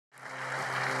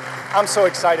I'm so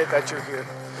excited that you're here.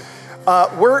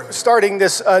 We're starting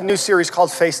this new series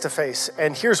called Face to Face,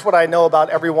 and here's what I know about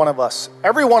every one of us.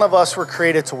 Every one of us were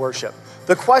created to worship.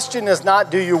 The question is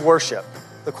not, do you worship?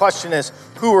 The question is,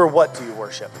 who or what do you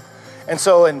worship? And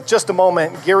so in just a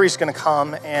moment, Gary's going to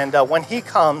come, and when he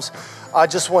comes, I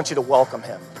just want you to welcome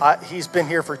him. He's been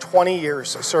here for 20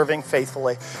 years serving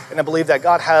faithfully, and I believe that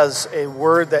God has a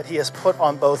word that he has put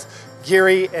on both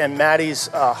Gary and Maddie's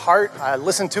heart. I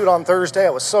listened to it on Thursday. I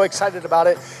was so excited about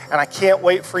it, and I can't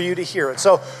wait for you to hear it.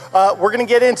 So we're going to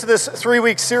get into this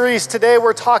 3-week series. Today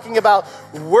we're talking about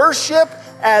worship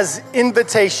as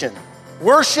invitation.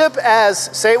 Worship as,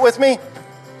 say it with me,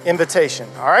 invitation.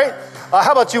 All right?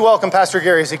 How about you welcome Pastor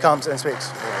Gary as he comes and speaks?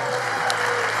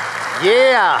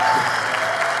 Yeah.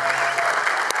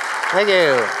 Thank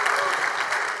you.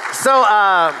 So,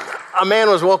 a man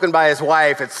was woken by his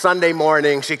wife. It's Sunday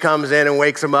morning. She comes in and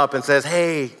wakes him up and says,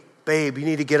 "Hey, babe, you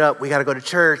need to get up. We got to go to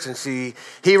church." And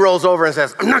he rolls over and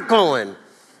says, "I'm not going."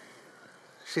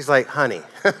 She's like, "Honey,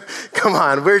 come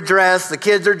on. We're dressed. The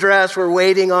kids are dressed. We're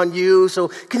waiting on you. So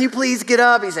can you please get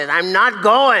up?" He says, "I'm not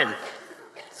going."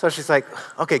 So she's like,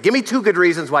 "Okay, give me 2 good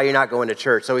reasons why you're not going to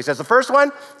church." So he says, the first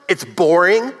one, it's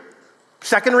boring.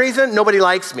 Second reason, nobody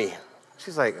likes me.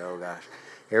 She's like, "Oh gosh,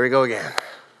 here we go again."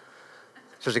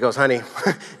 So she goes, "Honey,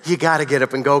 you got to get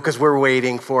up and go because we're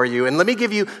waiting for you. And let me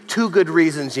give you 2 good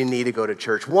reasons you need to go to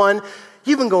church. One,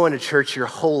 you've been going to church your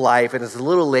whole life, and it's a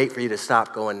little late for you to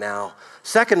stop going now.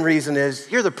 Second reason is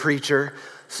you're the preacher,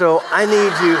 so I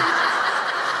need you."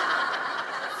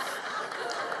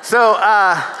 So,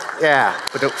 yeah,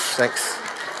 but thanks.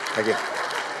 Thank you.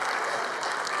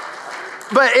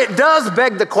 But it does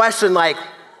beg the question, like,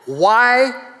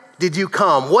 why did you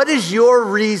come? What is your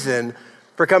reason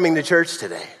for coming to church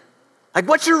today? Like,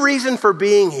 what's your reason for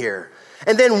being here?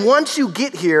 And then once you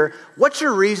get here, what's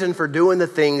your reason for doing the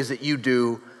things that you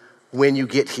do when you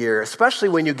get here, especially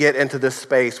when you get into this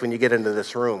space, when you get into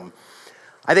this room?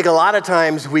 I think a lot of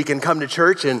times we can come to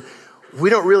church and we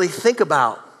don't really think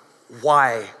about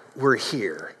why we're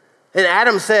here. And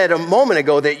Adam said a moment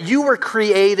ago that you were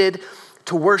created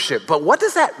to worship, but what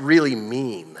does that really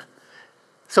mean?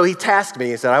 So he tasked me,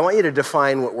 he said, "I want you to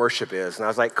define what worship is." And I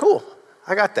was like, cool,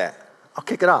 I got that. I'll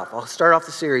kick it off. I'll start off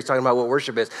the series talking about what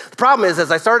worship is. The problem is,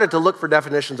 as I started to look for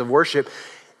definitions of worship,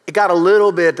 it got a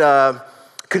little bit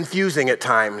confusing at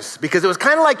times because it was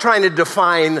kind of like trying to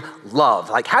define love.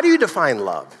 Like, how do you define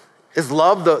love? Is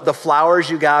love the flowers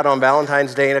you got on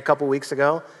Valentine's Day a couple weeks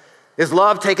ago? Is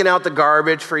love taking out the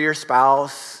garbage for your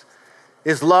spouse?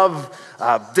 Is love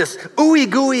this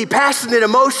ooey-gooey, passionate,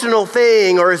 emotional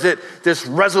thing, or is it this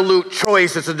resolute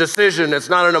choice? It's a decision. It's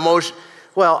not an emotion.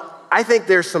 Well, I think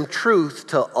there's some truth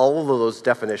to all of those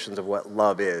definitions of what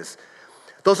love is.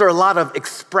 Those are a lot of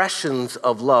expressions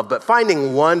of love, but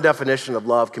finding one definition of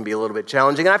love can be a little bit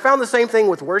challenging. And I found the same thing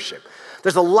with worship.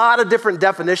 There's a lot of different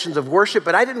definitions of worship,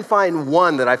 but I didn't find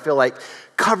one that I feel like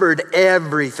covered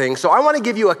everything. So I want to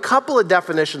give you a couple of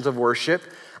definitions of worship,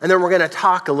 and then we're going to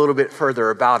talk a little bit further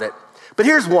about it. But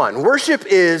here's one. Worship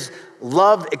is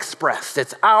love expressed.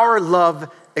 It's our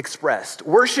love expressed.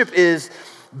 Worship is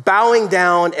bowing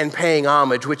down and paying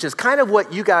homage, which is kind of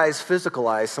what you guys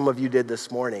physicalized, some of you did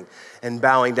this morning, and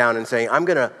bowing down and saying, "I'm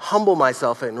going to humble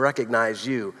myself and recognize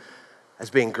you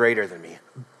as being greater than me."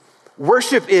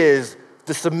 Worship is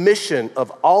the submission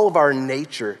of all of our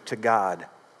nature to God,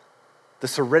 the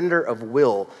surrender of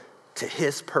will to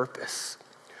his purpose.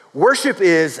 Worship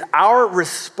is our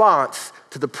response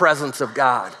to the presence of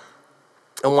God.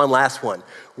 And one last one.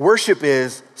 Worship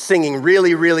is singing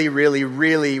really, really, really,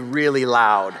 really, really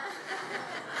loud.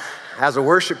 As a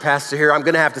worship pastor here, I'm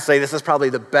going to have to say this is probably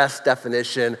the best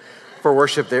definition for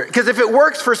worship there. Because if it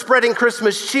works for spreading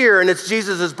Christmas cheer and it's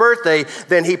Jesus' birthday,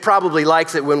 then he probably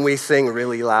likes it when we sing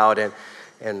really loud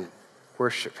and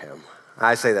worship him.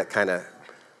 I say that kind of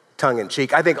tongue in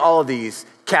cheek. I think all of these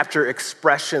capture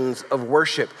expressions of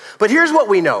worship. But here's what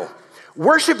we know.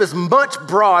 Worship is much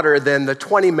broader than the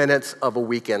 20 minutes of a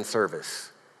weekend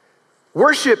service.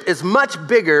 Worship is much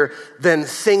bigger than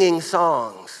singing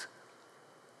songs.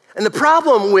 And the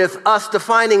problem with us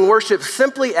defining worship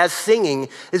simply as singing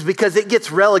is because it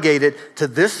gets relegated to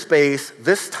this space,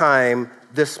 this time,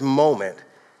 this moment,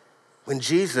 when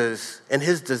Jesus and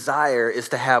his desire is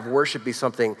to have worship be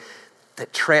something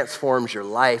that transforms your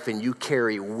life and you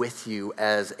carry with you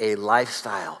as a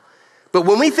lifestyle. But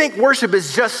when we think worship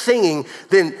is just singing,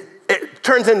 then it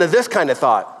turns into this kind of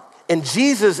thought. And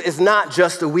Jesus is not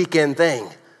just a weekend thing.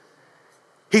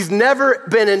 He's never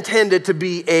been intended to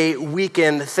be a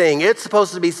weekend thing. It's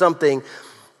supposed to be something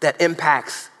that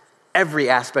impacts every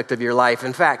aspect of your life.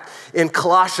 In fact, in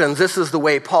Colossians, this is the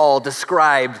way Paul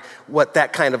described what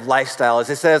that kind of lifestyle is.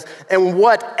 It says, and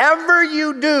whatever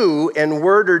you do in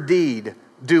word or deed,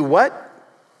 do what?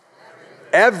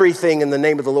 Everything in the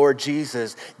name of the Lord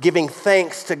Jesus, giving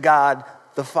thanks to God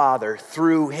the Father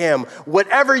through him.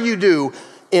 Whatever you do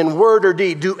in word or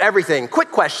deed, do everything.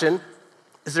 Quick question,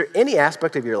 is there any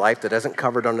aspect of your life that isn't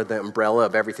covered under the umbrella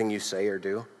of everything you say or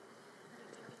do?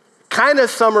 Kind of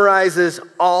summarizes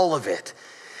all of it.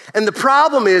 And the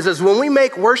problem is when we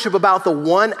make worship about the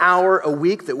 1 hour a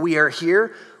week that we are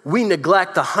here, we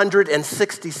neglect the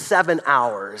 167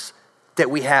 hours that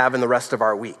we have in the rest of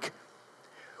our week.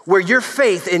 Where your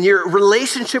faith and your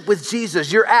relationship with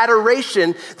Jesus, your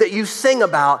adoration that you sing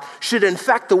about should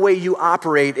infect the way you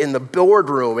operate in the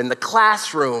boardroom, in the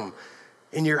classroom,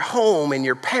 in your home, in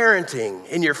your parenting,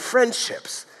 in your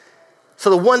friendships. So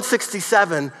the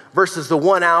 167 versus the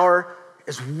 1 hour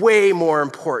is way more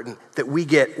important that we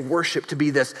get worship to be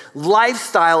this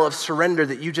lifestyle of surrender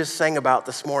that you just sang about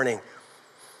this morning.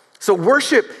 So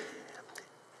worship,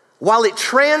 while it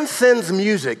transcends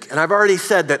music, and I've already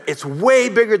said that it's way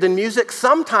bigger than music,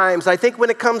 sometimes I think when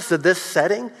it comes to this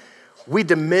setting, we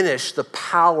diminish the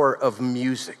power of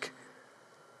music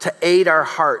to aid our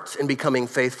hearts in becoming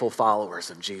faithful followers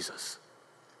of Jesus.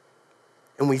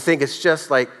 And we think it's just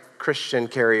like Christian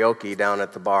karaoke down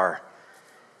at the bar.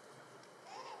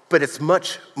 But it's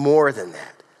much more than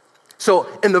that. So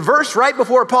in the verse right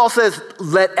before Paul says,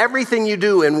 let everything you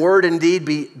do in word and deed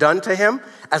be done to him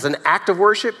as an act of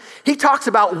worship, he talks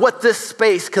about what this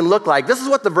space can look like. This is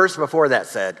what the verse before that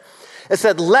said. It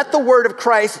said, let the word of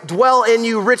Christ dwell in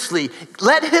you richly.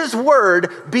 Let his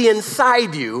word be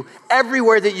inside you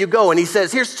everywhere that you go. And he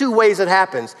says, here's 2 ways it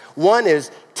happens. One is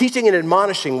teaching and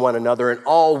admonishing one another in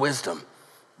all wisdom.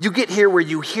 You get here where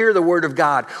you hear the word of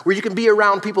God, where you can be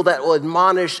around people that will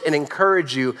admonish and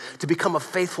encourage you to become a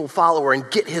faithful follower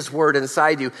and get his word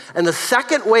inside you. And the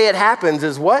second way it happens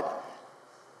is what?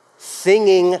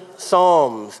 Singing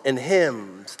psalms and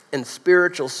hymns and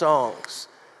spiritual songs.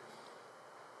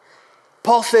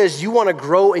 Paul says you want to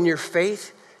grow in your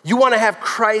faith, you want to have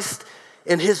Christ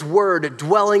and his word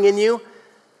dwelling in you,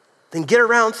 then get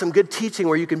around some good teaching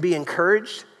where you can be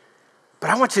encouraged. But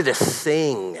I want you to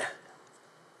sing.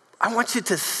 I want you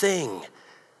to sing.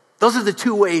 Those are the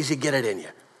 2 ways you get it in you.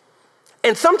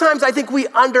 And sometimes I think we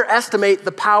underestimate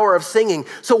the power of singing.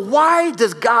 So why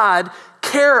does God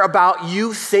care about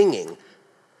you singing?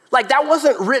 Like that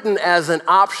wasn't written as an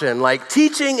option. Like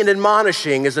teaching and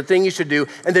admonishing is the thing you should do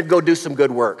and then go do some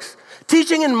good works.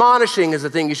 Teaching and admonishing is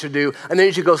the thing you should do and then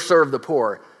you should go serve the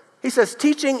poor. He says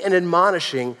teaching and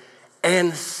admonishing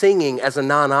and singing as a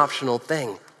non-optional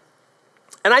thing.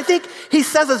 And I think he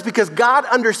says this because God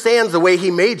understands the way he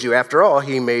made you. After all,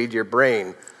 he made your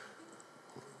brain.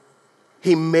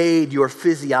 He made your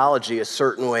physiology a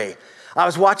certain way. I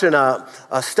was watching a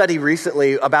study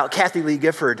recently about Kathy Lee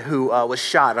Gifford, who was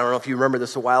shot. I don't know if you remember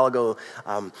this a while ago.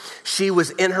 She was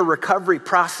in her recovery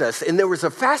process, and there was a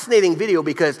fascinating video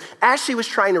because as she was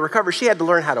trying to recover, she had to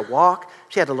learn how to walk,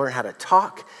 she had to learn how to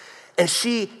talk, and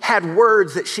she had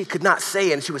words that she could not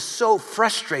say, and she was so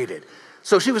frustrated.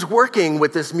 So she was working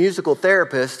with this musical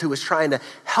therapist who was trying to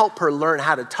help her learn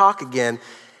how to talk again,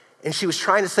 and she was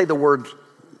trying to say the word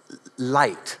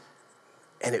light,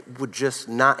 and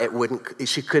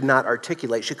she could not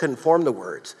articulate, she couldn't form the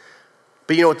words.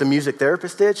 But you know what the music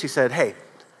therapist did? She said, hey,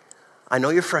 I know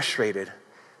you're frustrated,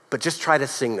 but just try to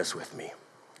sing this with me.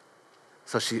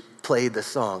 So she played the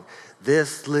song,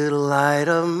 this little light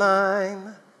of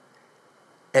mine.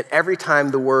 And every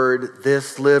time the word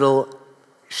this little,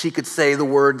 she could say the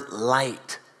word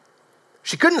light.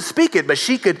 She couldn't speak it, but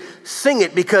she could sing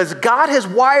it because God has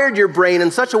wired your brain in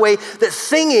such a way that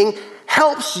singing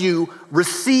helps you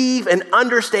receive and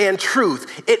understand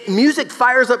truth. Music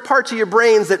fires up parts of your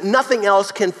brains that nothing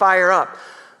else can fire up.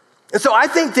 And so I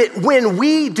think that when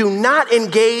we do not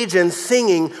engage in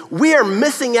singing, we are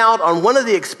missing out on one of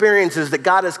the experiences that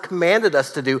God has commanded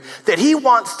us to do, that he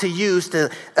wants to use to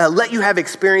let you have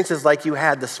experiences like you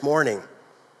had this morning.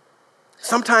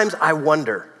 Sometimes I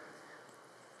wonder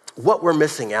what we're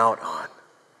missing out on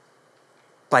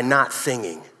by not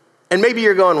singing. And maybe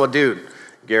you're going, well, dude,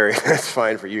 Gary, that's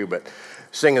fine for you, but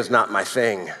singing's not my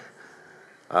thing.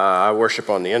 I worship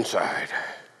on the inside.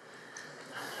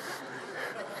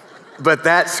 But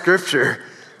that scripture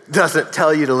doesn't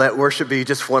tell you to let worship be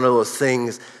just one of those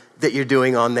things that you're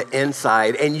doing on the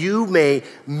inside. And you may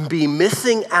be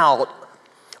missing out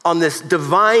on this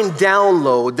divine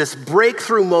download, this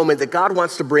breakthrough moment that God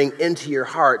wants to bring into your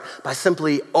heart by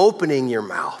simply opening your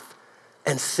mouth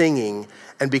and singing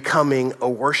and becoming a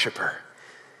worshiper.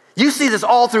 You see this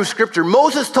all through Scripture.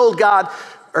 Moses told God,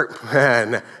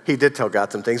 he did tell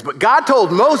God some things, but God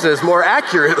told Moses more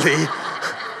accurately.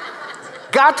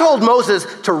 God told Moses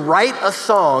to write a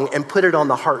song and put it on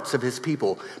the hearts of his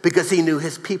people because he knew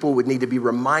his people would need to be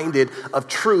reminded of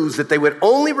truths that they would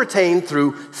only retain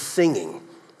through singing.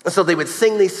 And so they would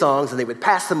sing these songs and they would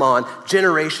pass them on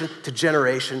generation to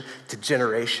generation to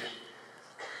generation.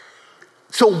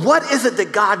 So what is it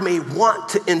that God may want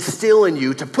to instill in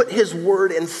you, to put his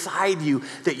word inside you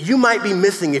that you might be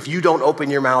missing if you don't open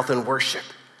your mouth and worship?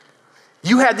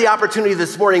 You had the opportunity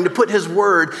this morning to put his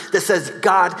word that says,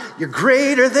 God, you're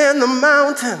greater than the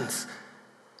mountains.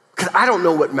 Because I don't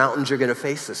know what mountains you're going to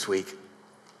face this week.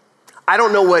 I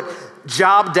don't know what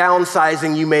job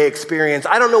downsizing you may experience.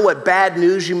 I don't know what bad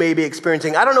news you may be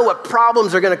experiencing. I don't know what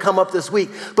problems are going to come up this week.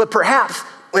 But perhaps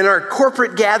in our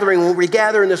corporate gathering, when we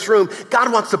gather in this room,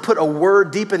 God wants to put a word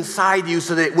deep inside you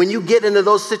so that when you get into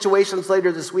those situations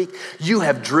later this week, you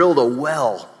have drilled a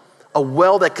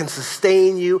well that can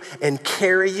sustain you and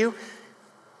carry you.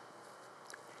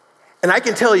 And I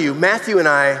can tell you, Matthew and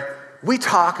I, we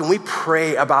talk and we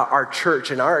pray about our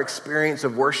church and our experience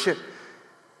of worship,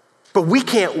 but we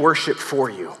can't worship for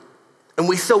you. And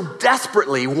we so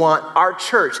desperately want our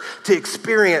church to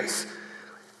experience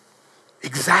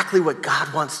exactly what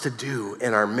God wants to do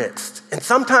in our midst. And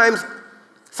sometimes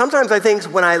I think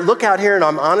when I look out here and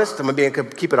I'm honest, I'm going to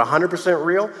keep it 100%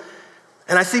 real,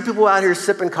 and I see people out here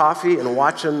sipping coffee and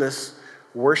watching this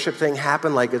worship thing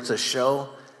happen like it's a show,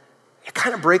 it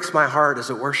kind of breaks my heart as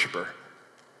a worshiper.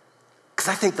 Because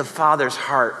I think the Father's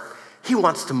heart, he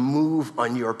wants to move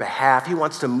on your behalf. He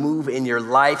wants to move in your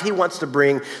life. He wants to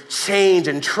bring change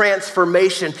and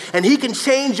transformation. And he can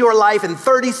change your life in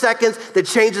 30 seconds that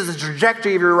changes the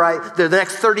trajectory of your life, the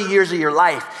next 30 years of your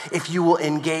life, if you will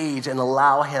engage and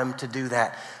allow him to do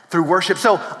that through worship.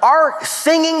 So our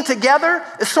singing together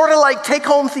is sort of like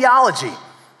take-home theology.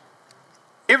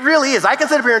 It really is. I can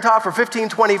sit up here and talk for 15,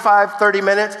 25, 30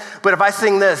 minutes, but if I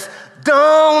sing this,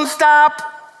 don't stop.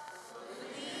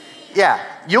 Yeah,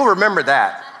 you'll remember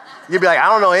that. You'll be like, I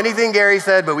don't know anything Gary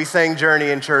said, but we sang Journey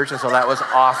in church, and so that was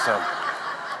awesome.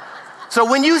 So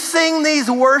when you sing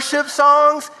these worship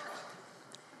songs,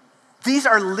 these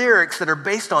are lyrics that are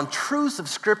based on truths of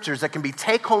scriptures that can be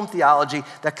take-home theology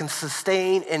that can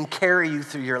sustain and carry you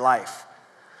through your life.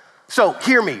 So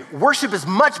hear me, worship is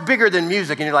much bigger than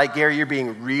music. And you're like, Gary, you're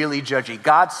being really judgy.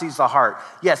 God sees the heart.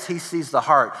 Yes, he sees the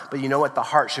heart, but you know what? The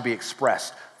heart should be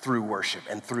expressed through worship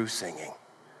and through singing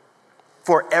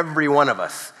for every one of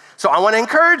us. So I want to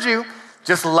encourage you,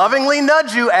 just lovingly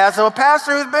nudge you as a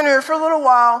pastor who's been here for a little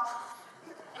while.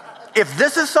 If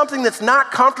this is something that's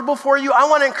not comfortable for you, I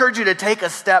want to encourage you to take a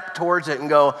step towards it and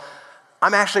go,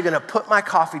 I'm actually going to put my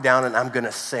coffee down and I'm going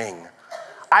to sing.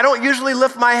 I don't usually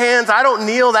lift my hands. I don't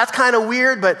kneel. That's kind of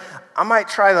weird, but I might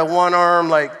try the one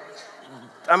arm,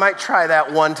 I might try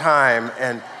that one time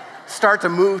and start to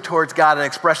move towards God in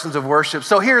expressions of worship.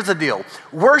 So here's the deal.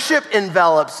 Worship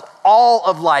envelops all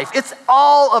of life. It's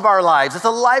all of our lives. It's a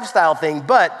lifestyle thing,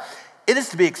 but it is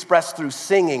to be expressed through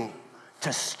singing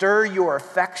to stir your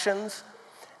affections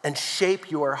and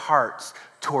shape your hearts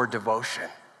toward devotion.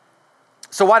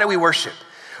 So why do we worship?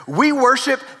 We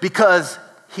worship because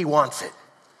he wants it.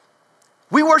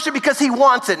 We worship because he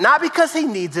wants it, not because he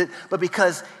needs it, but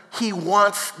because he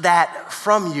wants that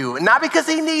from you. Not because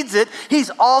he needs it, he's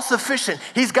all sufficient.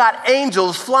 He's got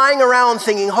angels flying around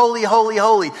singing, holy, holy,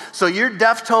 holy. So your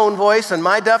deaf tone voice and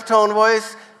my deaf tone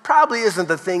voice probably isn't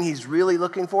the thing he's really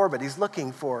looking for, but he's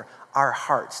looking for our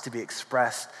hearts to be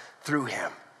expressed through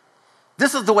him.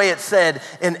 This is the way it's said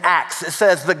in Acts. It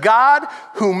says, the God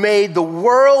who made the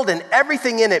world and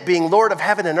everything in it, being Lord of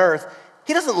heaven and earth,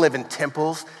 he doesn't live in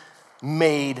temples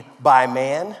made by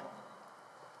man,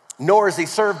 nor is he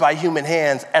served by human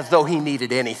hands as though he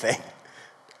needed anything,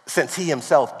 since he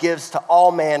himself gives to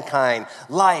all mankind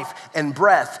life and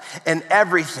breath and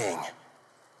everything.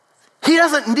 He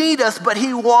doesn't need us, but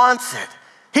he wants it.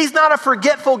 He's not a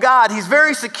forgetful God. He's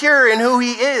very secure in who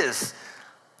he is.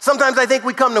 Sometimes I think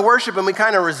we come to worship and we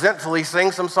kind of resentfully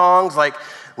sing some songs like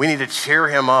we need to cheer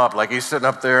him up. Like he's sitting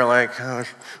up there like, oh, I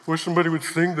wish somebody would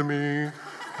sing to me.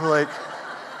 We're like,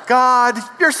 God,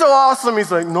 you're so awesome.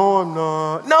 He's like, no, I'm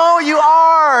not. No, you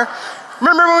are.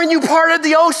 Remember when you parted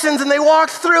the oceans and they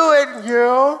walked through it?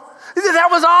 Yeah. That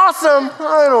was awesome.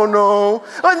 I don't know.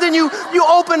 And then you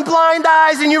opened blind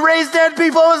eyes and you raised dead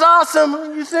people. It was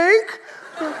awesome. You think?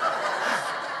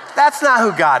 That's not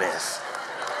who God is.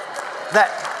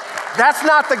 That's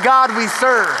not the God we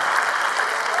serve.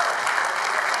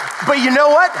 But you know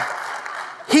what?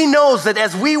 He knows that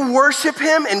as we worship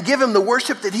him and give him the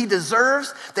worship that he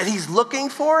deserves, that he's looking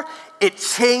for, it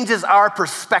changes our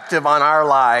perspective on our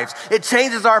lives. It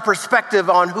changes our perspective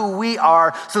on who we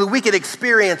are so that we can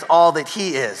experience all that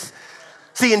he is.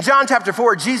 See, in John chapter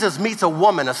 4, Jesus meets a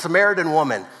woman, a Samaritan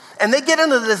woman, and they get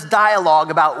into this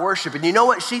dialogue about worship. And you know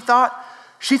what she thought?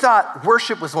 She thought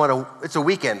worship was it's a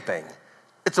weekend thing.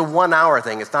 It's a 1 hour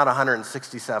thing. It's not a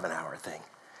 167-hour thing.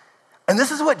 And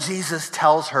this is what Jesus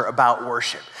tells her about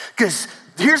worship. Because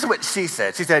here's what she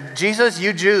said. She said, Jesus,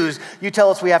 you Jews, you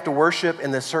tell us we have to worship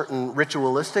in this certain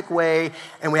ritualistic way,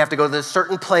 and we have to go to this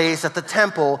certain place at the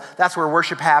temple. That's where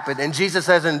worship happened. And Jesus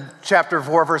says in chapter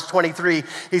 4, verse 23,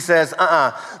 he says,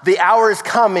 the hour is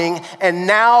coming, and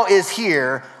now is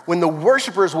here, when the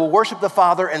worshipers will worship the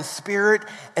Father in spirit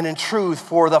and in truth.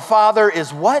 For the Father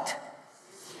is what?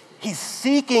 He's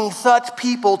seeking such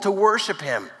people to worship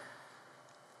him.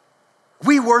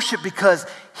 We worship because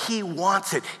he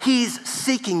wants it. He's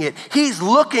seeking it. He's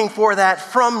looking for that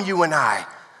from you and I.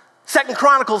 2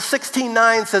 Chronicles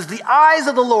 16:9 says, the eyes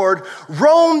of the Lord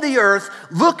roam the earth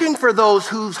looking for those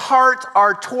whose hearts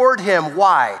are toward him.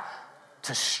 Why?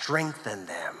 To strengthen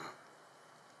them.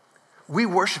 We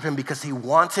worship him because he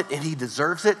wants it and he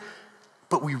deserves it,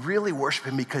 but we really worship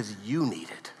him because you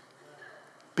need it.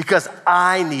 Because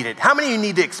I need it. How many of you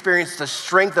need to experience the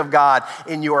strength of God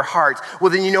in your hearts?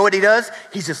 Well, then you know what he does?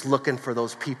 He's just looking for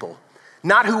those people.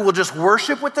 Not who will just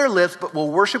worship with their lips, but will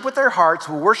worship with their hearts,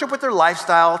 will worship with their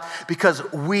lifestyle, because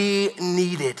we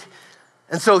need it.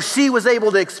 And so she was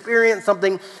able to experience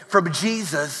something from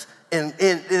Jesus, and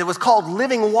it was called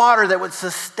living water that would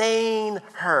sustain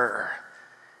her,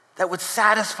 that would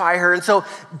satisfy her. And so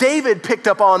David picked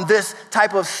up on this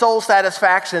type of soul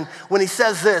satisfaction when he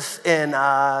says this in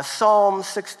Psalm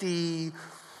 63,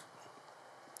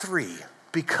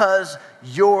 because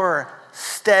your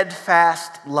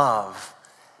steadfast love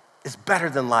is better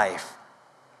than life,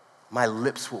 my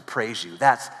lips will praise you.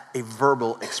 That's a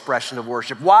verbal expression of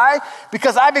worship. Why?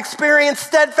 Because I've experienced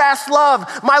steadfast love.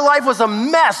 My life was a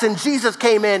mess and Jesus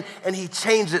came in and he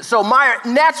changed it. So my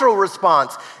natural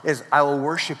response is I will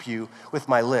worship you with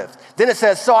my lips. Then it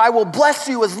says, so I will bless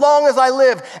you as long as I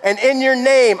live, and in your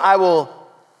name I will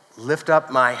lift up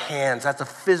my hands. That's a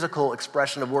physical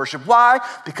expression of worship. Why?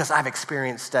 Because I've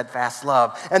experienced steadfast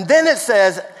love. And then it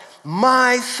says,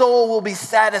 my soul will be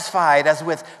satisfied as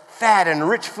with fat and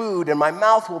rich food, and my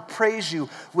mouth will praise you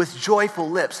with joyful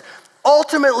lips.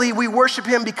 Ultimately, we worship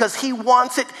him because he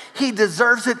wants it, he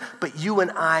deserves it, but you and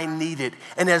I need it.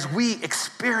 And as we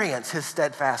experience his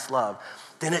steadfast love,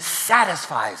 then it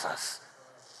satisfies us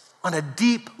on a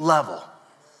deep level.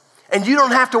 And you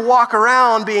don't have to walk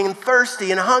around being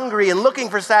thirsty and hungry and looking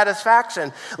for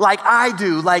satisfaction like I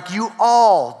do, like you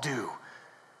all do.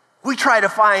 We try to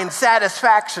find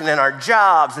satisfaction in our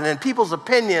jobs and in people's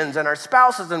opinions and our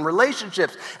spouses and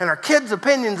relationships and our kids'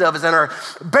 opinions of us and our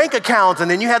bank accounts. And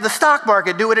then you have the stock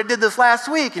market do what it did this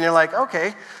last week. And you're like,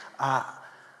 okay,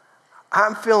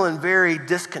 I'm feeling very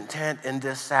discontent and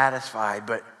dissatisfied.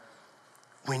 But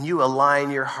when you align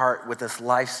your heart with this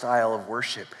lifestyle of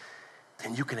worship,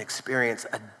 then you can experience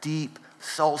a deep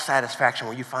soul satisfaction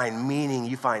where you find meaning,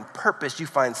 you find purpose, you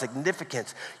find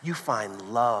significance, you find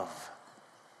love.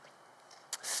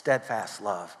 Steadfast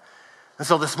love. And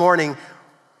so this morning,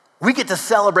 we get to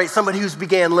celebrate somebody who's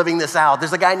began living this out.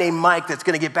 There's a guy named Mike that's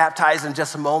going to get baptized in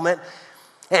just a moment.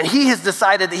 And he has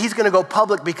decided that he's going to go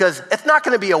public because it's not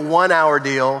going to be a 1 hour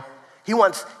deal. He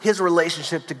wants his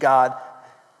relationship to God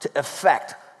to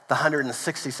affect the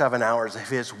 167 hours of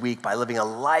his week by living a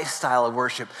lifestyle of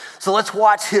worship. So let's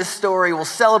watch his story. We'll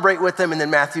celebrate with him, and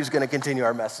then Matthew's going to continue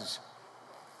our message.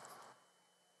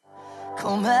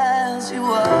 Come as you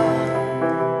are.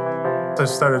 I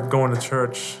started going to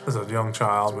church as a young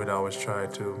child. We'd always try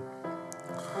to,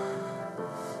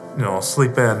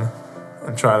 sleep in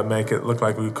and try to make it look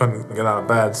like we couldn't get out of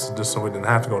bed just so we didn't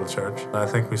have to go to church. And I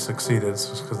think we succeeded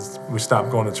because we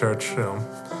stopped going to church,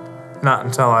 Not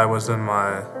until I was in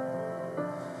my,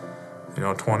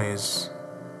 20s,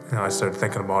 I started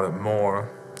thinking about it more.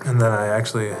 And then I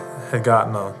actually had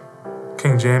gotten a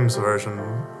King James Version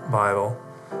Bible.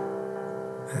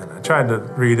 And I tried to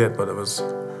read it, but it was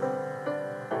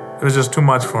just too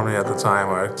much for me at the time,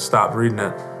 where I stopped reading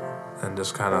it and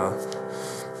just kind of,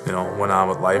 went on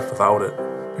with life without it.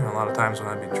 A lot of times when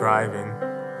I'd be driving,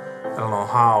 I don't know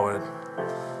how, it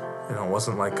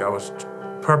wasn't like I was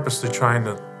purposely trying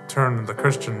to turn the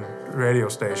Christian radio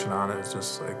station on. It was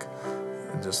just like,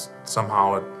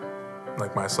 somehow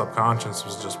like my subconscious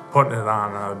was just putting it on,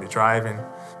 and I would be driving.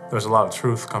 There's a lot of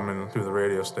truth coming through the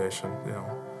radio station,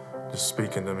 just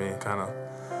speaking to me, kind of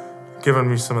giving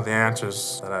me some of the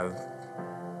answers that I've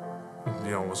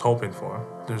was hoping for.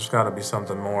 There's got to be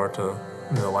something more to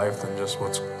life than just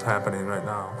what's happening right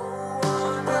now.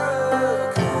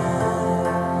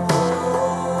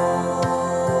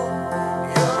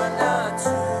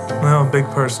 Well, a big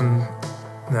person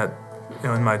that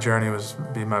in my journey was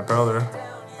my brother.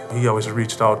 He always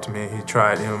reached out to me. He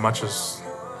tried, much as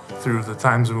through the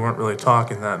times we weren't really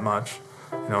talking that much.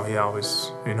 He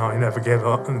always, he never gave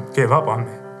up on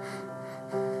me.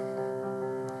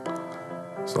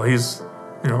 So he's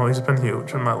been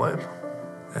huge in my life.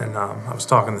 And I was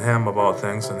talking to him about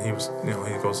things, and he was,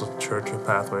 he goes to church with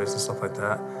Pathways and stuff like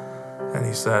that. And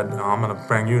he said, I'm going to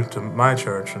bring you to my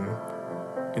church, and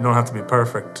you don't have to be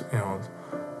perfect, And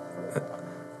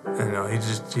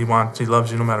he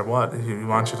loves you no matter what. He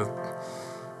wants you to,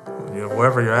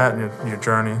 wherever you're at in your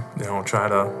journey, try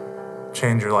to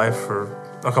change your life for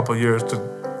a couple of years to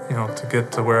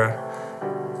get to where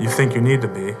you think you need to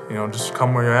be. Just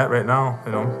come where you're at right now.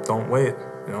 Don't wait.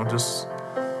 Just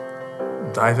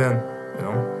dive in.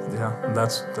 And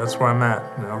that's where I'm at.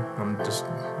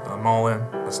 I'm all in.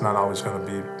 It's not always going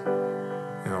to be,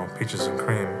 peaches and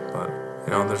cream, but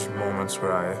there's moments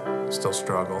where I still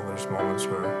struggle. There's moments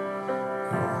where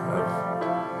I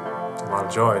have a lot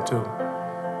of joy too.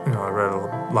 I read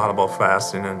a lot about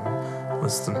fasting and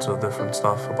listened to different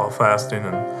stuff about fasting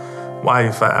and why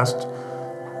you fast.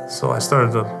 So I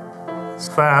started to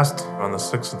fast on the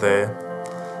 6th day.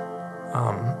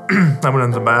 I went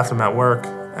into the bathroom at work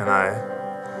and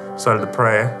I started to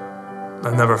pray.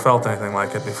 I never felt anything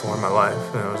like it before in my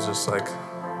life. And it was just like,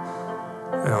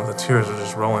 the tears were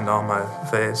just rolling down my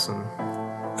face, and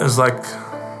it was like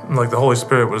the Holy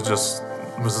Spirit was just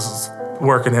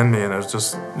working in me, and it was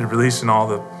just releasing all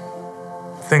the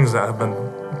things that have been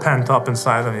pent up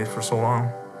inside of me for so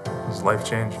long. It was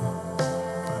life-changing.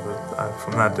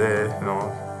 From that day,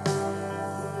 no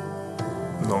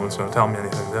one's going to tell me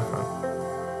anything different.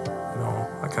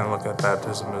 I kind of look at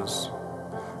baptism as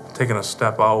taking a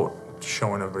step out,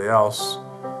 showing everybody else,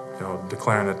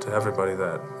 declaring it to everybody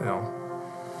that,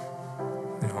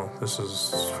 this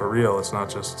is for real. It's not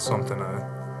just something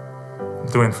I'm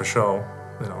doing for show.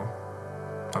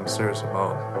 I'm serious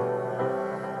about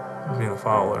being a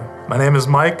follower. My name is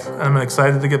Mike, and I'm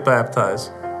excited to get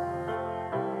baptized.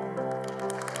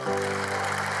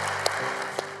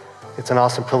 It's an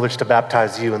awesome privilege to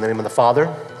baptize you in the name of the Father,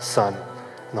 the Son,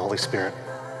 and the Holy Spirit.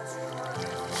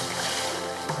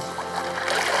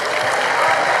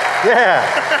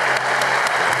 Yeah.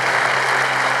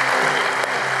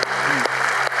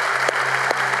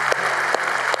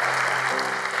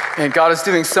 And God is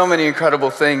doing so many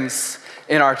incredible things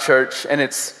in our church, and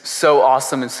it's so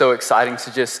awesome and so exciting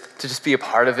to just be a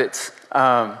part of it.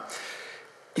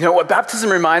 What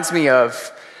baptism reminds me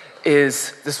of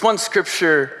is this one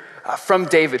scripture from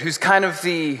David, who's kind of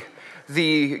the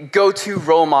go-to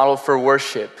role model for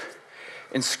worship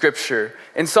in Scripture.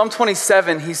 In Psalm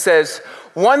 27, he says,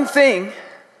 "One thing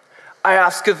I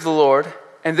ask of the Lord,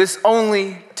 and this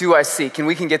only do I seek." And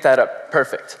we can get that up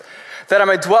perfect. "That I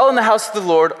may dwell in the house of the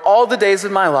Lord all the days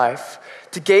of my life,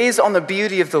 to gaze on the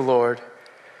beauty of the Lord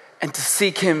and to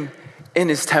seek him in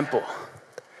his temple."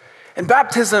 And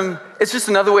baptism is just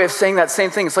another way of saying that same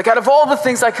thing. It's like, out of all the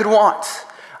things I could want,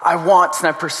 I want, and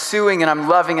I'm pursuing, and I'm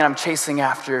loving, and I'm chasing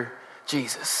after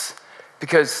Jesus,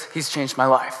 because he's changed my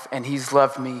life and he's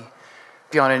loved me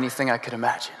beyond anything I could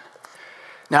imagine.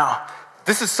 Now,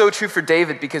 this is so true for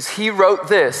David, because he wrote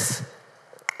this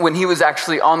when he was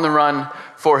actually on the run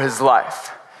for his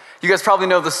life. You guys probably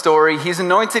know the story. He's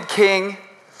anointed king,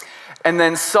 and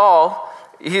then Saul,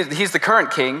 he's the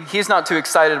current king. He's not too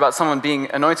excited about someone being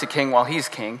anointed king while he's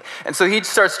king. And so he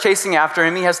starts chasing after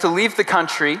him. He has to leave the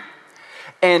country,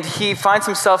 and he finds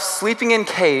himself sleeping in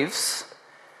caves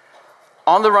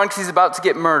on the run because he's about to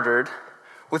get murdered,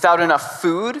 without enough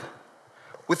food,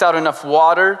 without enough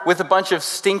water, with a bunch of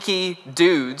stinky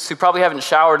dudes who probably haven't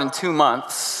showered in 2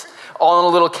 months, all in a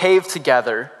little cave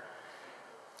together.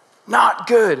 Not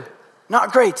good,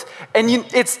 not great. And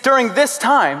it's during this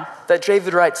time that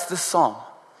David writes this psalm.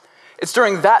 It's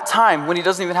during that time when he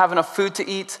doesn't even have enough food to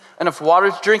eat, enough water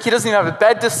to drink. He doesn't even have a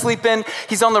bed to sleep in.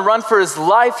 He's on the run for his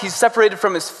life. He's separated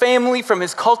from his family, from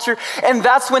his culture. And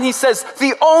that's when he says,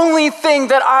 the only thing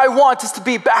that I want is to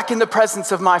be back in the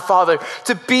presence of my Father,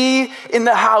 to be in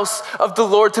the house of the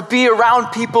Lord, to be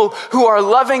around people who are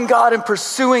loving God and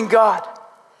pursuing God.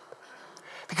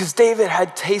 Because David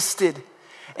had tasted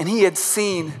and he had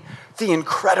seen the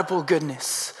incredible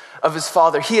goodness of his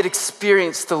Father. He had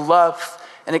experienced the love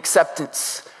and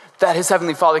acceptance that his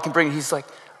Heavenly Father can bring. He's like,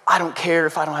 I don't care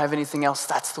if I don't have anything else.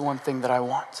 That's the one thing that I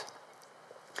want.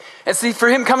 And see, for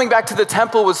him, coming back to the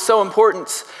temple was so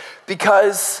important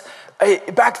because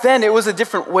back then it was a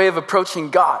different way of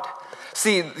approaching God.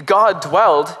 See, God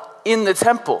dwelled in the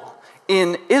temple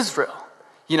in Israel,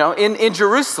 in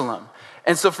Jerusalem.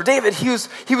 And so for David, he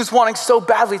was wanting so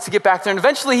badly to get back there, and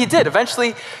eventually he did.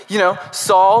 Eventually,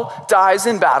 Saul dies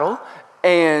in battle,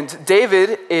 and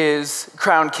David is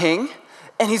crowned king,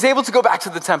 and he's able to go back to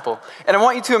the temple. And I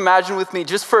want you to imagine with me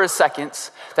just for a second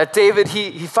that David,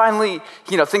 he finally,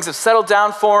 things have settled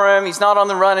down for him. He's not on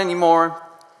the run anymore.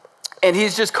 And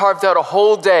he's just carved out a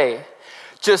whole day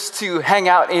just to hang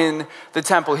out in the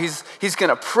temple. He's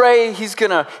gonna pray, he's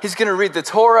gonna read the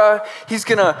Torah, he's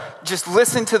gonna just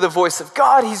listen to the voice of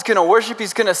God, he's gonna worship,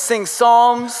 he's gonna sing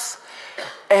psalms.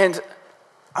 And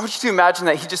I want you to imagine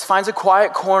that he just finds a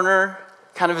quiet corner,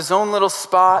 kind of his own little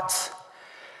spot,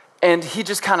 and he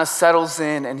just kind of settles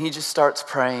in and he just starts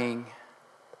praying.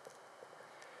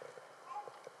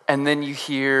 And then you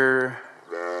hear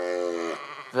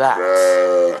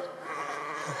that.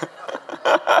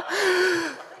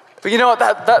 But you know what,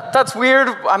 that's weird.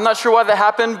 I'm not sure why that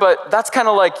happened, but that's kind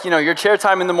of like, your chair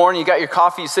time in the morning, you got your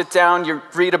coffee, you sit down, you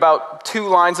read about 2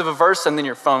 lines of a verse, and then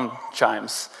your phone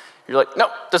chimes. You're like, nope,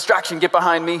 distraction, get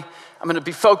behind me. I'm gonna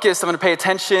be focused, I'm gonna pay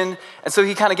attention. And so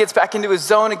he kind of gets back into his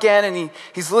zone again, and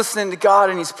he's listening to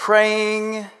God, and he's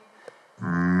praying.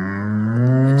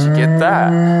 Did you get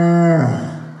that?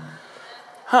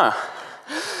 Huh.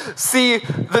 See,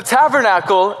 the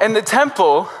tabernacle and the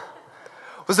temple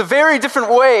was a very different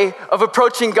way of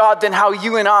approaching God than how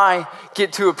you and I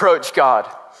get to approach God.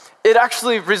 It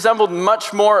actually resembled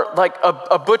much more like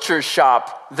a butcher's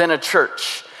shop than a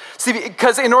church. See,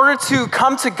 because in order to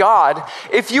come to God,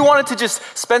 if you wanted to just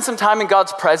spend some time in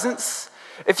God's presence,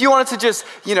 if you wanted to just,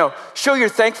 show your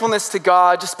thankfulness to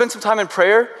God, just spend some time in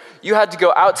prayer, you had to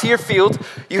go out to your field,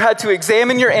 you had to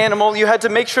examine your animal, you had to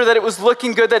make sure that it was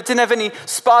looking good, that it didn't have any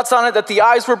spots on it, that the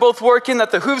eyes were both working,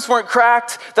 that the hooves weren't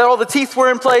cracked, that all the teeth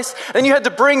were in place. Then you had to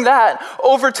bring that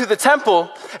over to the temple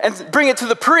and bring it to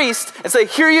the priest and say,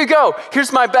 here you go,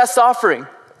 here's my best offering.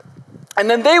 And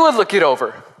then they would look it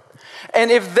over.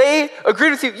 And if they agreed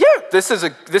with you, yeah, this is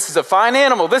a fine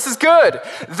animal, this is good,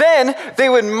 then they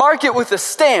would mark it with a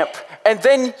stamp, and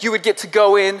then you would get to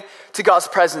go in to God's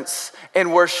presence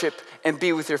and worship and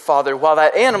be with your Father while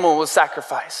that animal was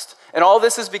sacrificed. And all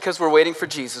this is because we're waiting for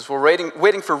Jesus. We're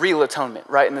waiting for real atonement,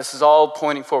 right? And this is all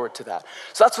pointing forward to that.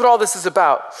 So that's what all this is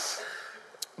about.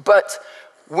 But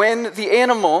when the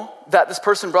animal that this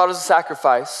person brought as a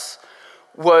sacrifice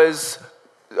was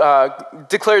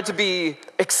declared to be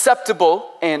acceptable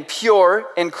and pure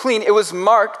and clean, it was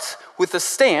marked with a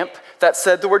stamp that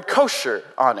said the word kosher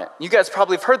on it. You guys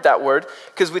probably have heard that word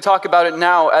because we talk about it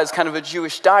now as kind of a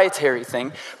Jewish dietary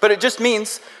thing, but it just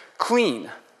means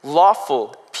clean,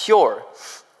 lawful, pure.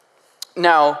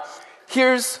 Now,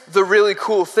 here's the really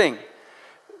cool thing.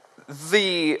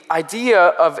 The idea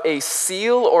of a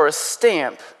seal or a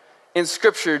stamp in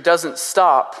Scripture doesn't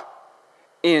stop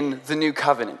in the new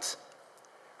covenant.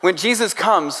 When Jesus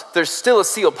comes, there's still a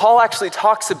seal. Paul actually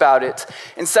talks about it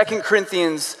in 2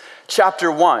 Corinthians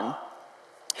chapter 1.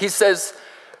 He says,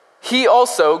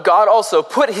 God also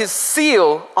put his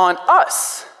seal on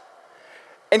us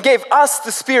and gave us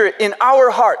the Spirit in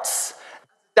our hearts,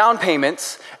 down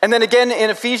payments. And then again in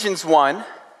Ephesians 1,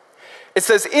 it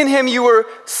says, in him you were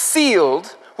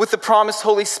sealed with the promised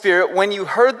Holy Spirit when you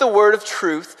heard the word of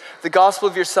truth, the gospel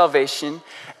of your salvation,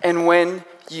 and when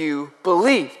you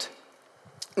believed.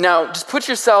 Now, just put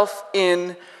yourself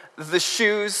in the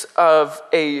shoes of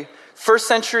a first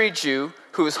century Jew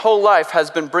who his whole life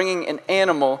has been bringing an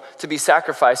animal to be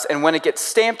sacrificed. And when it gets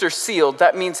stamped or sealed,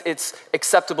 that means it's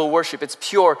acceptable worship, it's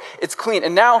pure, it's clean.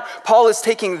 And now Paul is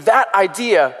taking that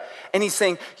idea and he's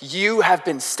saying, you have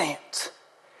been stamped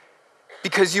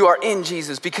because you are in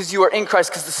Jesus, because you are in Christ,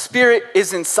 because the Spirit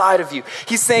is inside of you.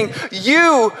 He's saying,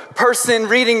 you person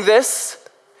reading this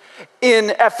in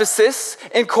Ephesus,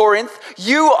 in Corinth,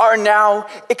 you are now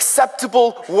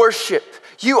acceptable worship.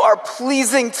 You are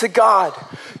pleasing to God.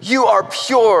 You are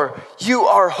pure. You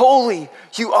are holy.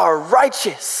 You are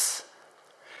righteous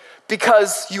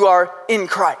because you are in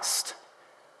Christ.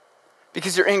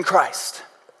 Because you're in Christ.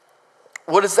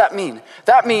 What does that mean?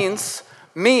 That means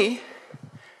me,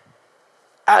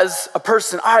 as a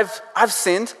person, I've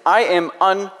sinned. I am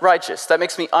unrighteous. That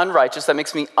makes me unrighteous. That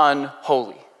makes me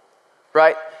unholy,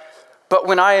 right? But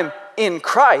when I am in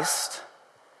Christ,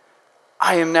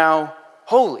 I am now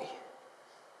holy,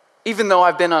 even though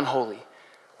I've been unholy.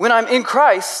 When I'm in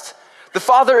Christ, the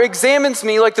Father examines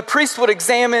me like the priest would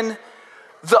examine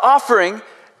the offering,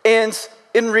 and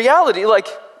in reality, like,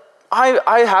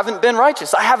 I haven't been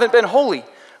righteous. I haven't been holy.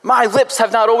 My lips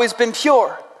have not always been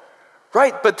pure,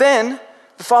 right? But then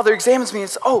the Father examines me and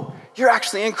says, oh, you're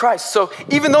actually in Christ. So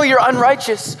even though you're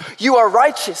unrighteous, you are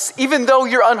righteous. Even though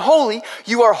you're unholy,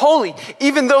 you are holy.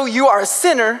 Even though you are a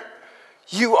sinner,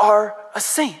 you are a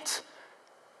saint.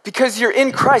 Because you're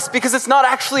in Christ. Because it's not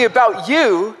actually about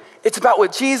you, it's about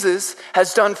what Jesus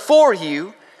has done for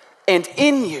you and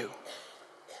in you.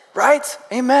 Right?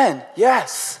 Amen.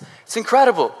 Yes. It's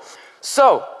incredible.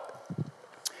 So,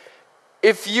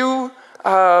 if you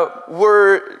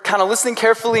were kind of listening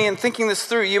carefully and thinking this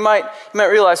through, you might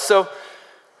realize, so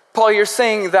Paul, you're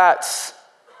saying that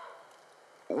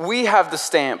we have the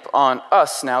stamp on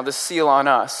us now, the seal on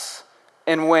us,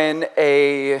 and when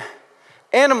a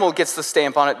animal gets the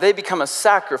stamp on it, they become a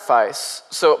sacrifice.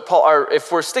 So Paul,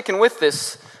 if we're sticking with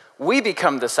this, we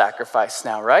become the sacrifice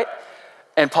now, right?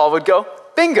 And Paul would go,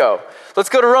 bingo. Let's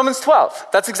go to Romans 12.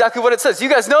 That's exactly what it says. You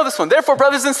guys know this one. Therefore,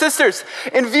 brothers and sisters,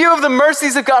 in view of the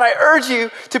mercies of God, I urge you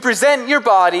to present your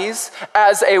bodies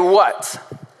as a what?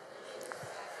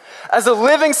 As a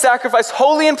living sacrifice,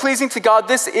 holy and pleasing to God.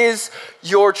 This is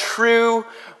your true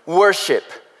worship.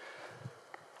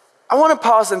 I want to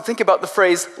pause and think about the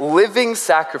phrase living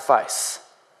sacrifice.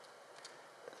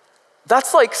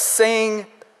 That's like saying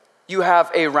you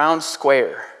have a round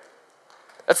square.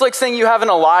 That's like saying you have an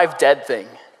alive dead thing.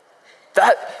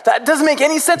 That doesn't make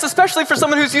any sense, especially for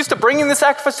someone who's used to bringing the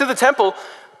sacrifice to the temple.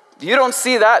 You don't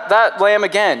see that lamb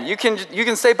again. You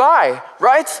can say bye,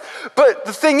 right? But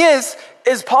the thing is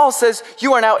Paul says,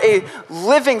 you are now a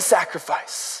living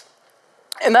sacrifice.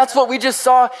 And that's what we just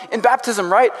saw in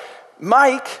baptism, right?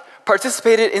 Mike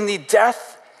participated in the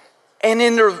death and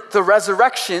in the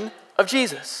resurrection of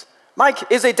Jesus.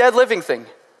 Mike is a dead living thing.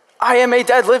 I am a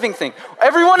dead living thing.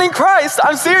 Everyone in Christ,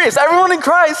 I'm serious, everyone in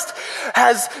Christ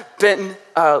has been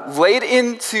laid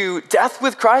into death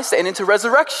with Christ and into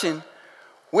resurrection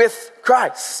with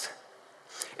Christ.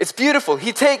 It's beautiful.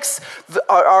 He takes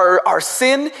our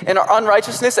sin and our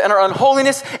unrighteousness and our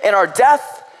unholiness and our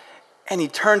death, and he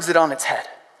turns it on its head.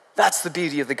 That's the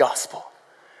beauty of the gospel.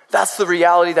 That's the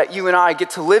reality that you and I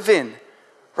get to live in,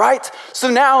 right?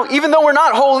 So now, even though we're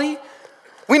not holy,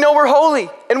 we know we're holy,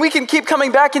 and we can keep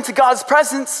coming back into God's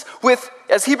presence with,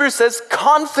 as Hebrews says,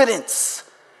 confidence,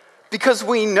 because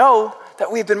we know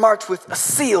that we've been marked with a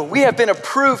seal. We have been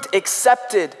approved,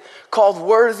 accepted, called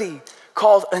worthy,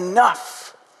 called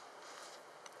enough.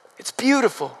 It's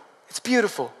beautiful. It's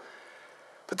beautiful.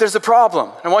 But there's a problem.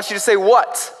 And I want you to say,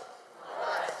 what?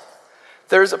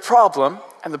 There's a problem,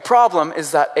 and the problem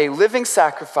is that a living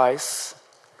sacrifice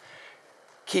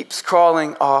keeps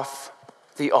crawling off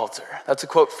the altar. That's a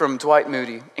quote from Dwight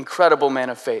Moody, incredible man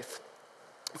of faith.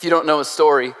 If you don't know his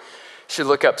story, you should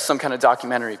look up some kind of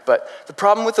documentary. But the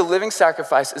problem with the living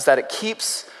sacrifice is that it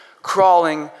keeps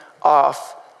crawling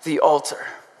off the altar.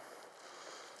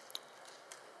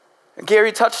 And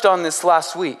Gary touched on this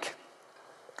last week.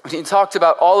 He talked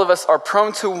about all of us are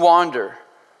prone to wander,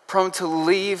 prone to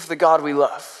leave the God we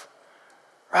love,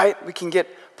 right? We can get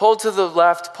pulled to the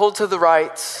left, pulled to the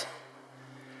right,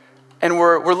 and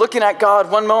we're looking at God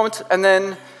one moment, and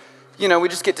then, we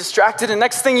just get distracted, and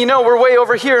next thing you know, we're way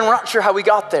over here, and we're not sure how we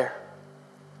got there.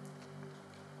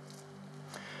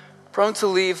 Prone to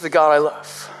leave the God I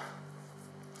love.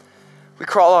 We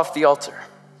crawl off the altar.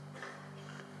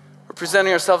 We're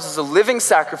presenting ourselves as a living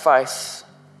sacrifice,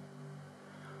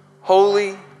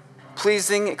 holy,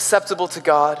 pleasing, acceptable to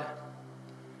God,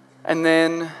 and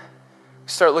then we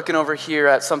start looking over here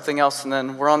at something else, and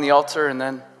then we're on the altar, and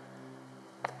then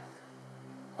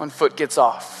one foot gets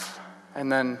off,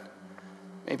 and then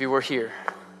maybe we're here,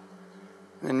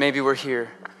 and then maybe we're here.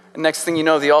 And next thing you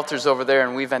know, the altar's over there,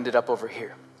 and we've ended up over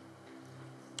here.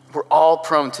 We're all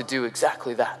prone to do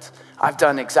exactly that. I've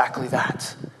done exactly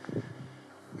that.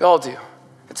 We all do.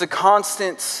 It's a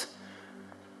constant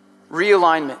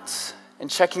realignment and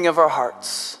checking of our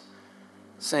hearts,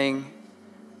 saying,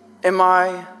 am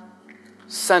I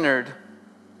centered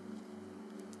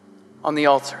on the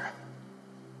altar?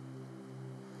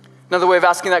 Another way of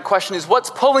asking that question is, what's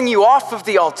pulling you off of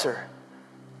the altar?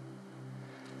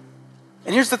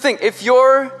 And here's the thing, if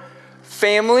your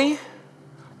family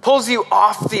pulls you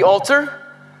off the altar,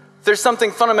 there's something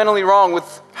fundamentally wrong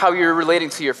with how you're relating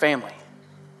to your family.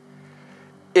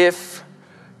 If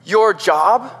your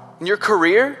job and your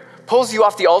career pulls you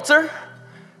off the altar,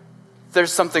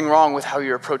 there's something wrong with how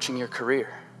you're approaching your career.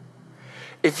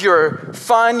 If your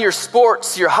fun, your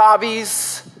sports, your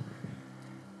hobbies,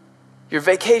 your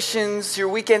vacations, your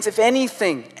weekends, if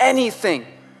anything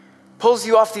pulls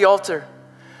you off the altar,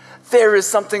 there is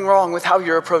something wrong with how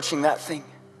you're approaching that thing.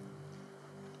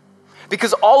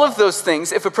 Because all of those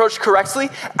things, if approached correctly,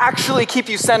 actually keep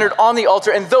you centered on the altar,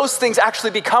 and those things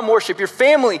actually become worship. Your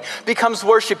family becomes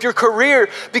worship. Your career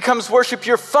becomes worship.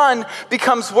 Your fun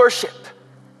becomes worship.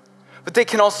 But they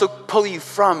can also pull you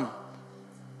from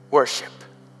worship.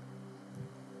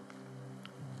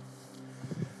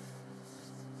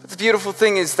 But the beautiful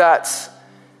thing is that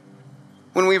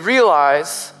when we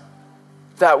realize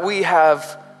that we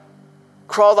have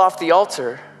crawled off the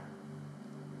altar,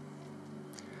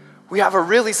 we have a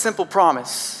really simple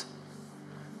promise.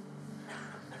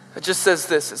 It just says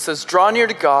this. It says, draw near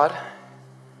to God,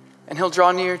 and he'll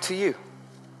draw near to you.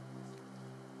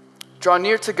 Draw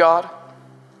near to God,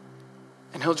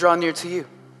 and he'll draw near to you.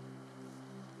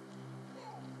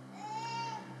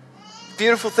 The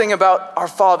beautiful thing about our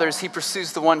Father is he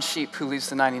pursues the one sheep who leaves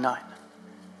the 99.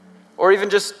 Or even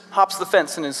just hops the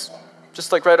fence and is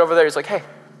just like right over there. He's like, hey,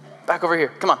 back over here.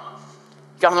 Come on.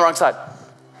 You got on the wrong side.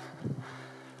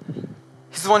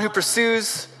 He's the one who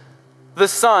pursues the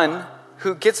son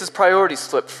who gets his priorities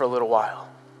flipped for a little while,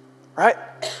 right?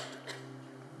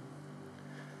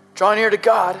 Draw near to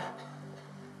God,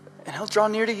 and he'll draw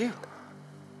near to you.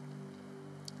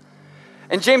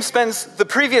 And James spends the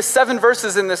previous 7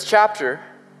 verses in this chapter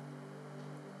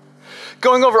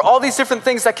going over all these different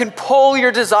things that can pull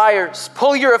your desires,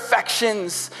 pull your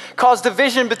affections, cause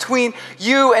division between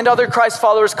you and other Christ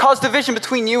followers, cause division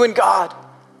between you and God.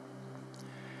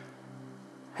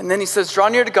 And then he says, draw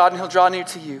near to God and he'll draw near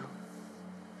to you.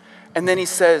 And then he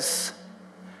says,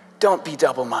 don't be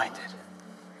double-minded.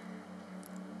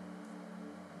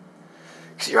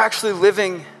 Because you're actually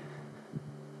living,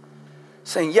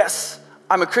 saying, yes,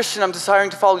 I'm a Christian, I'm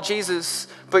desiring to follow Jesus,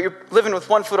 but you're living with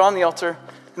one foot on the altar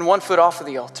and one foot off of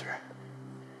the altar.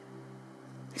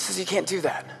 He says you can't do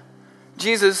that.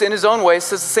 Jesus, in his own way,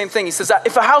 says the same thing. He says,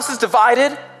 if a house is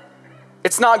divided,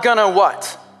 it's not gonna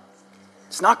what?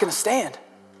 It's not gonna stand.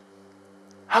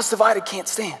 House divided can't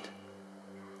stand.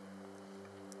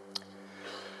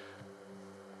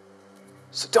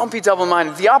 So don't be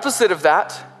double-minded. The opposite of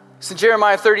that is in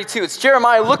Jeremiah 32. It's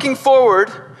Jeremiah looking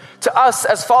forward to us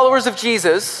as followers of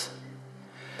Jesus,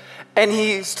 and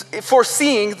he's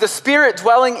foreseeing the Spirit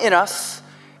dwelling in us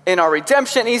in our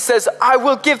redemption. He says, I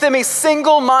will give them a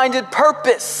single-minded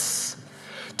purpose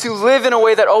to live in a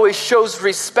way that always shows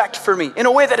respect for me, in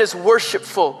a way that is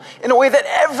worshipful, in a way that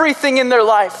everything in their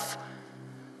life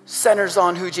centers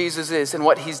on who Jesus is and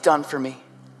what he's done for me.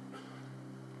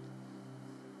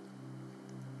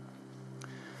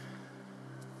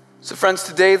 So friends,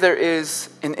 today there is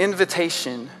an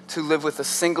invitation to live with a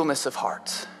singleness of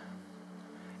heart.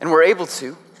 And we're able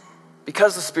to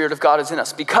because the Spirit of God is in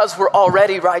us, because we're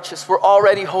already righteous, we're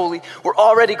already holy, we're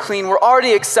already clean, we're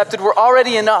already accepted, we're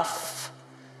already enough.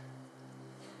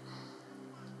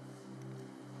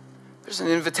 There's an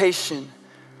invitation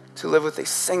to live with a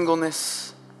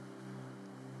singleness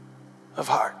of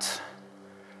heart.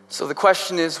 So the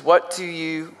question is, what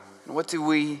do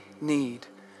we need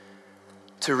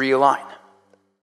to realign?